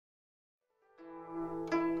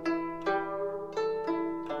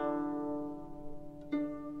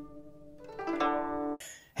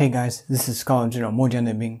Hey guys, this is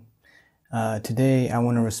Scholagladiatoria. Today I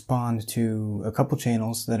want to respond to a couple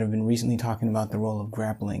channels that have been recently talking about the role of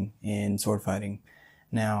grappling in sword fighting.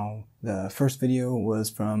 Now, the first video was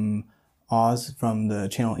from Oz from the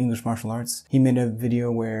channel English Martial Arts. He made a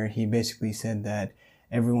video where he basically said that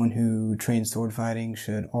everyone who trains sword fighting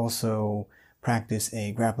should also practice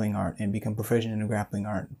a grappling art and become proficient in a grappling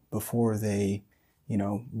art before they,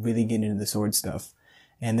 really get into the sword stuff.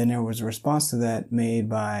 And then there was a response to that made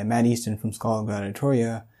by Easton from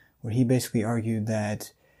Scholagladiatoria, where he basically argued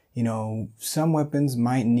that, some weapons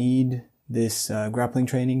might need this grappling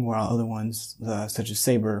training, while other ones, such as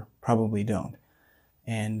saber, probably don't.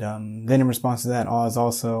 And then in response to that, Oz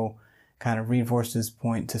also kind of reinforced his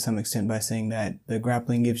point to some extent by saying that the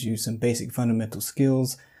grappling gives you some basic fundamental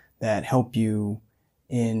skills that help you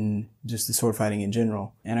in just the sword fighting in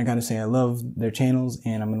general. And I gotta say, I love their channels,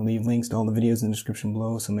 and I'm gonna leave links to all the videos in the description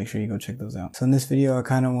below, so make sure you go check those out. So in this video, I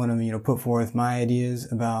kind of want to, put forth my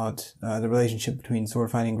ideas about the relationship between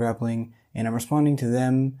sword fighting and grappling, and I'm responding to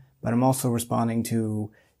them, but I'm also responding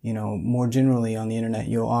to, more generally on the internet,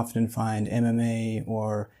 you'll often find MMA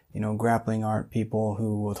or, grappling art people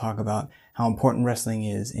who will talk about how important wrestling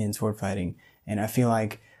is in sword fighting. And I feel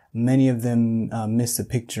like many of them miss the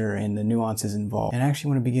picture and the nuances involved. And I actually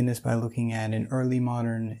want to begin this by looking at an early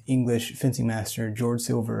modern English fencing master, George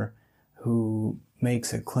Silver, who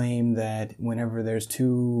makes a claim that whenever there's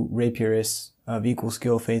two rapierists of equal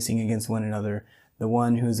skill facing against one another, the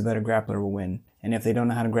one who's the better grappler will win. And if they don't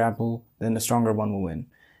know how to grapple, then the stronger one will win.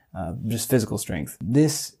 Just physical strength.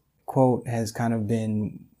 This quote has kind of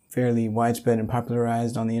been fairly widespread and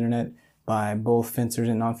popularized on the internet by both fencers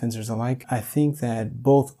and non-fencers alike. I think that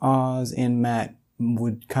both Oz and Matt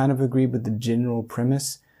would kind of agree with the general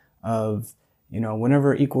premise of,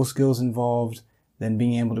 whenever equal skills involved, then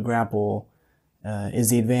being able to grapple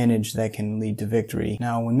is the advantage that can lead to victory.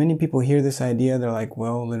 Now, when many people hear this idea, they're like,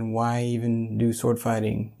 well, then why even do sword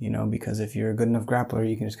fighting? Because if you're a good enough grappler,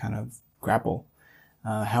 you can just kind of grapple.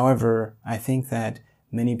 However, I think that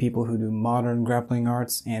many people who do modern grappling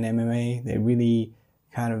arts and MMA, they really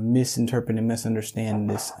kind of misinterpret and misunderstand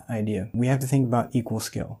this idea. We have to think about equal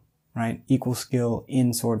skill, right? Equal skill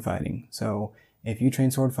in sword fighting. So if you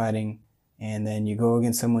train sword fighting and then you go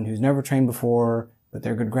against someone who's never trained before, but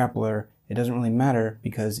they're a good grappler, it doesn't really matter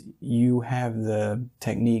because you have the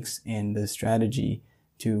techniques and the strategy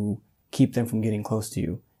to keep them from getting close to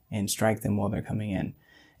you and strike them while they're coming in.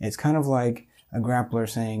 It's kind of like a grappler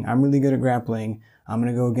saying, I'm really good at grappling. I'm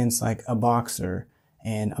going to go against like a boxer,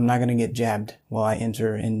 and I'm not going to get jabbed while I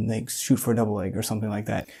enter and shoot for a double leg or something like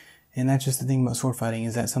that. And that's just the thing about sword fighting,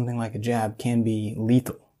 is that something like a jab can be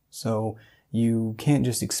lethal. So you can't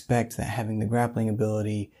just expect that having the grappling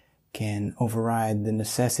ability can override the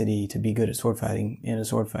necessity to be good at sword fighting in a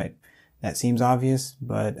sword fight. That seems obvious,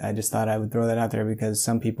 but I just thought I would throw that out there because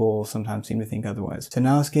some people sometimes seem to think otherwise. So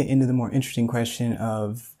now let's get into the more interesting question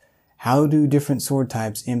of how do different sword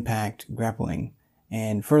types impact grappling?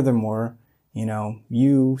 And furthermore,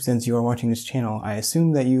 since you are watching this channel, I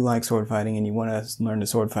assume that you like sword fighting and you want to learn to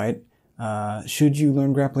sword fight. Should you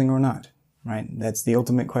learn grappling or not? Right? That's the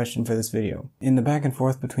ultimate question for this video. In the back and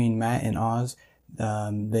forth between Matt and Oz,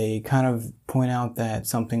 they kind of point out that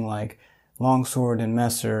something like longsword and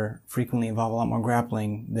messer frequently involve a lot more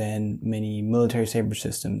grappling than many military saber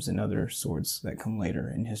systems and other swords that come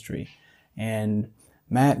later in history. And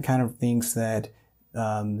Matt kind of thinks that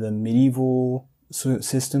the medieval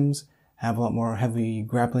systems have a lot more heavy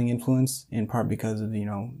grappling influence, in part because of,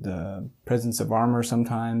 the presence of armor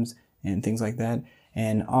sometimes and things like that.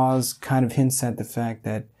 And Oz kind of hints at the fact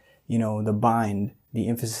that, the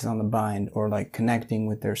emphasis on the bind, or like connecting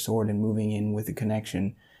with their sword and moving in with the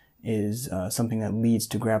connection, is something that leads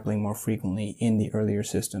to grappling more frequently in the earlier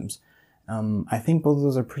systems. I think both of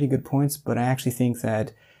those are pretty good points, but I actually think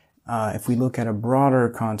that if we look at a broader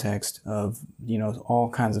context of, all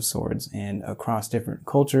kinds of swords and across different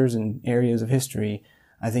cultures and areas of history,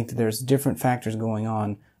 I think that there's different factors going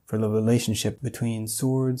on for the relationship between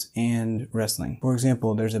swords and wrestling. For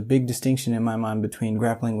example, there's a big distinction in my mind between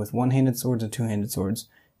grappling with one-handed swords and two-handed swords.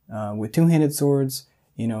 With two-handed swords,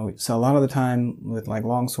 so a lot of the time with like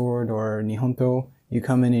longsword or nihonto, you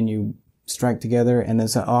come in and you strike together, and then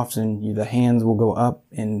so often the hands will go up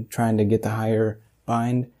in trying to get the higher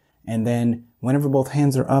bind. And then whenever both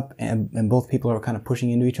hands are up and both people are kind of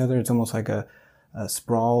pushing into each other, it's almost like a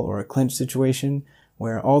sprawl or a clinch situation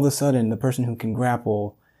where all of a sudden the person who can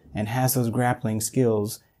grapple and has those grappling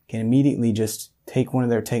skills can immediately just take one of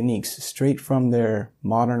their techniques straight from their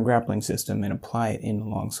modern grappling system and apply it in a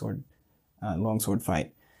longsword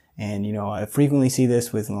fight. And, I frequently see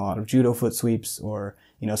this with a lot of judo foot sweeps, or,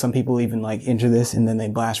 some people even like enter this and then they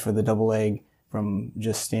blast for the double leg from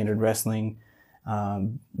just standard wrestling.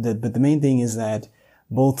 But the main thing is that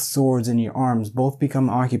both swords in your arms both become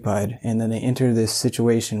occupied, and then they enter this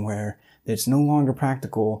situation where it's no longer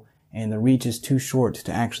practical and the reach is too short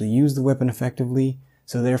to actually use the weapon effectively,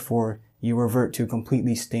 so therefore you revert to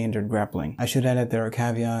completely standard grappling. I should add that there are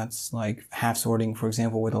caveats, like half swording, for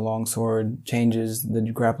example, with a long sword changes the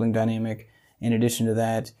grappling dynamic. In addition to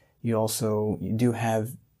that, you do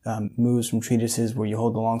have moves from treatises where you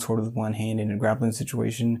hold the long sword with one hand in a grappling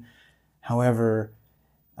situation. However,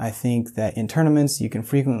 I think that in tournaments, you can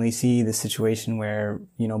frequently see the situation where,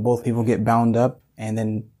 both people get bound up and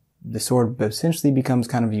then the sword essentially becomes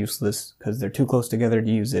kind of useless because they're too close together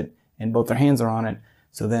to use it and both their hands are on it.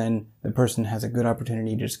 So then the person has a good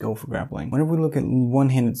opportunity to just go for grappling. Whenever we look at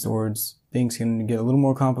one-handed swords, things can get a little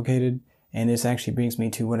more complicated. And this actually brings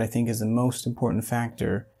me to what I think is the most important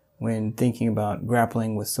factor when thinking about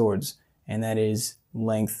grappling with swords, and that is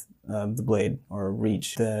length of the blade or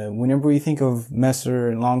reach. Whenever you think of Messer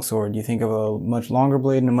and longsword, you think of a much longer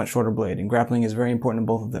blade and a much shorter blade, and grappling is very important in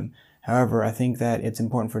both of them. However, I think that it's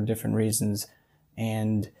important for different reasons,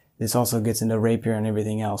 and this also gets into rapier and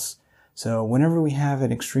everything else. So whenever we have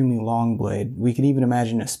an extremely long blade, we can even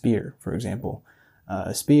imagine a spear, for example.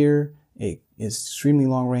 A spear, it is extremely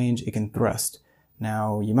long range, it can thrust.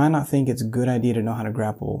 Now, you might not think it's a good idea to know how to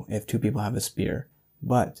grapple if two people have a spear,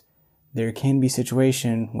 but there can be a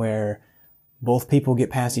situation where both people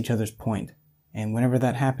get past each other's point. And whenever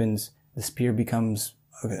that happens, the spear becomes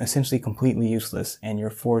essentially completely useless and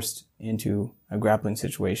you're forced into a grappling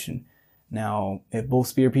situation. Now, if both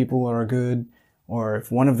spear people are good, or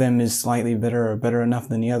if one of them is slightly better or better enough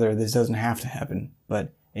than the other, this doesn't have to happen,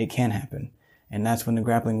 but it can happen. And that's when the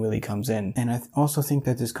grappling really comes in. And I also think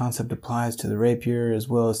that this concept applies to the rapier as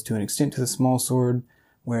well as to an extent to the small sword,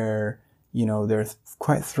 where, they're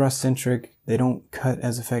quite thrust-centric, they don't cut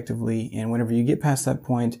as effectively, and whenever you get past that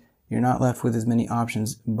point, you're not left with as many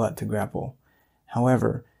options but to grapple.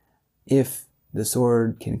 However, if the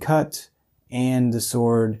sword can cut and the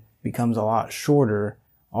sword becomes a lot shorter,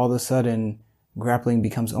 all of a sudden grappling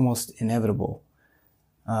becomes almost inevitable,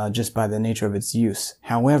 just by the nature of its use.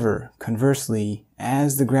 However, conversely,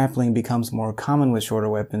 as the grappling becomes more common with shorter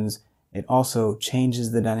weapons, it also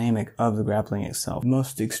changes the dynamic of the grappling itself. The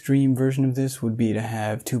most extreme version of this would be to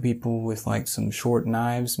have two people with like some short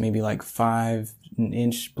knives, maybe like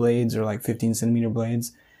 5-inch blades or like 15-centimeter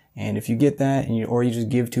blades. And if you get that, or you just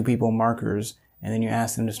give two people markers and then you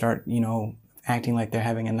ask them to start, acting like they're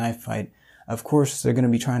having a knife fight, of course they're going to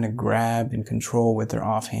be trying to grab and control with their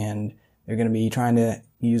offhand. They're going to be trying to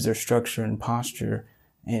use their structure and posture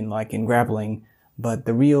in grappling. But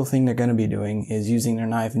the real thing they're going to be doing is using their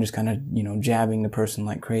knife and just kind of, jabbing the person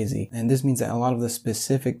like crazy. And this means that a lot of the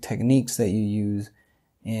specific techniques that you use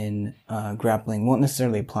in grappling won't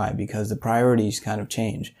necessarily apply because the priorities kind of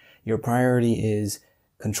change. Your priority is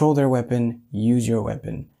control their weapon, use your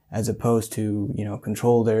weapon, as opposed to,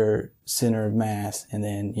 control their center of mass and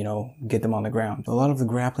then, get them on the ground. A lot of the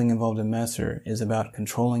grappling involved in Messer is about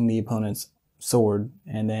controlling the opponent's sword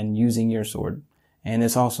and then using your sword. And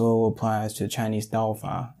this also applies to Chinese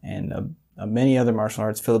Daofa and many other martial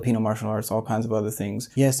arts, Filipino martial arts, all kinds of other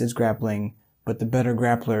things. Yes, it's grappling, but the better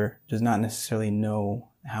grappler does not necessarily know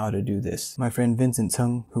how to do this. My friend Vincent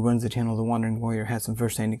Tseng, who runs the channel The Wandering Warrior, has some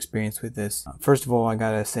first-hand experience with this. First of all, I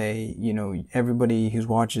gotta say, everybody who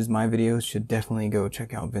watches my videos should definitely go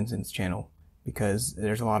check out Vincent's channel, because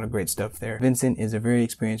there's a lot of great stuff there. Vincent is a very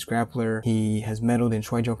experienced grappler. He has medaled in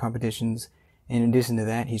Shuaijiu competitions. In addition to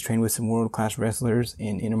that, he's trained with some world-class wrestlers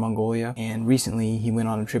in Inner Mongolia, and recently he went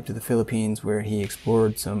on a trip to the Philippines where he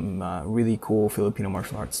explored some really cool Filipino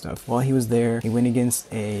martial arts stuff. While he was there, he went against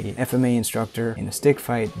a FMA instructor in a stick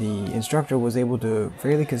fight. The instructor was able to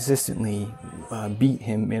fairly consistently beat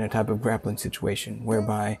him in a type of grappling situation,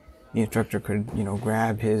 whereby the instructor could,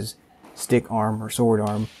 grab his stick arm or sword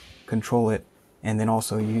arm, control it, and then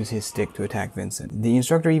also use his stick to attack Vincent. The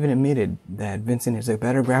instructor even admitted that Vincent is a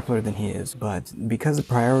better grappler than he is, but because the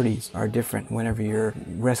priorities are different whenever you're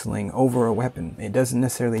wrestling over a weapon, it doesn't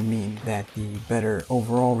necessarily mean that the better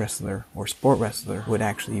overall wrestler or sport wrestler would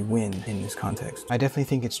actually win in this context. I definitely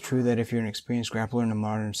think it's true that if you're an experienced grappler in a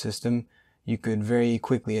modern system, you could very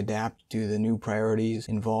quickly adapt to the new priorities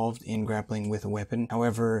involved in grappling with a weapon.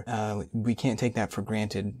 However, we can't take that for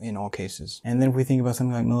granted in all cases. And then if we think about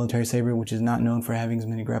something like military saber, which is not known for having as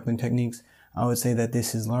many grappling techniques, I would say that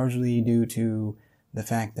this is largely due to the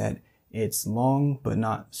fact that it's long, but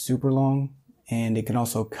not super long, and it can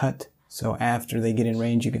also cut. So after they get in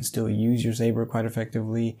range, you can still use your saber quite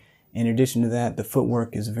effectively. In addition to that, the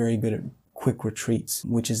footwork is very good at quick retreats,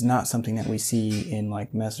 which is not something that we see in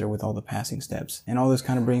like Messer with all the passing steps. And all this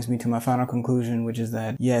kind of brings me to my final conclusion, which is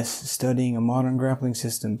that yes, studying a modern grappling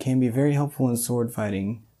system can be very helpful in sword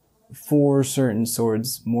fighting for certain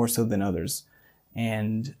swords more so than others.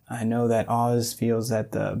 And I know that Oz feels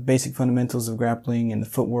that the basic fundamentals of grappling and the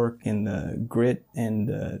footwork and the grit and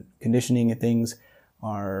the conditioning and things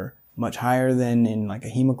are much higher than in like a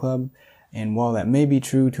HEMA club. And while that may be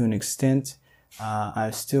true to an extent,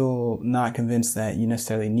 I'm still not convinced that you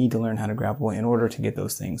necessarily need to learn how to grapple in order to get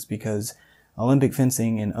those things, because Olympic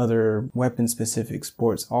fencing and other weapon-specific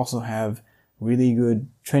sports also have really good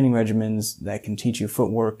training regimens that can teach you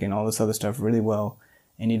footwork and all this other stuff really well,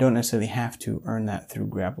 and you don't necessarily have to earn that through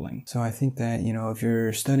grappling. So I think that, if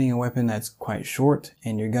you're studying a weapon that's quite short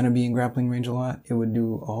and you're going to be in grappling range a lot, it would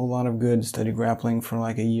do a whole lot of good to study grappling for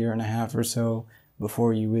like a year and a half or so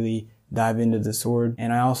before you really dive into the sword.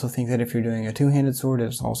 And I also think that if you're doing a two-handed sword,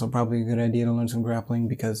 it's also probably a good idea to learn some grappling,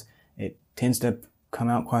 because it tends to come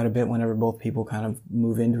out quite a bit whenever both people kind of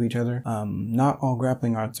move into each other. Not all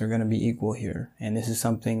grappling arts are going to be equal here, and this is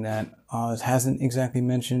something that Oz hasn't exactly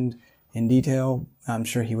mentioned in detail. I'm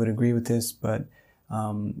sure he would agree with this, but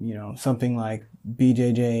something like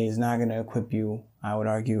BJJ is not going to equip you, I would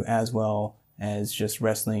argue, as well as just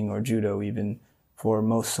wrestling or judo, even for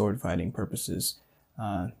most sword fighting purposes.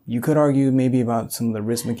 You could argue maybe about some of the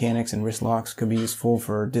wrist mechanics, and wrist locks could be useful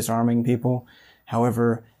for disarming people.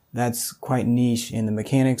 However, that's quite niche, and the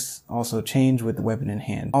mechanics also change with the weapon in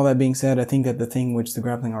hand. All that being said, I think that the thing which the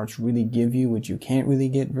grappling arts really give you, which you can't really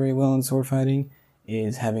get very well in sword fighting,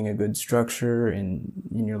 is having a good structure in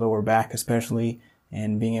your lower back especially,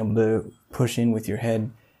 and being able to push in with your head,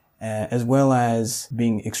 as well as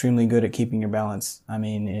being extremely good at keeping your balance. I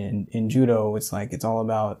mean, in judo, it's all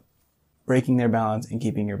about breaking their balance and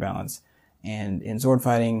keeping your balance. And in sword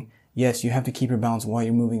fighting, yes, you have to keep your balance while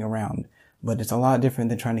you're moving around, but it's a lot different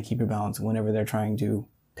than trying to keep your balance whenever they're trying to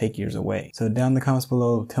take yours away. So down in the comments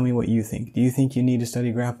below, tell me what you think. Do you think you need to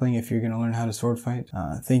study grappling if you're going to learn how to sword fight?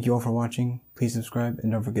 Thank you all for watching. Please subscribe,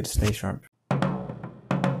 and don't forget to stay sharp.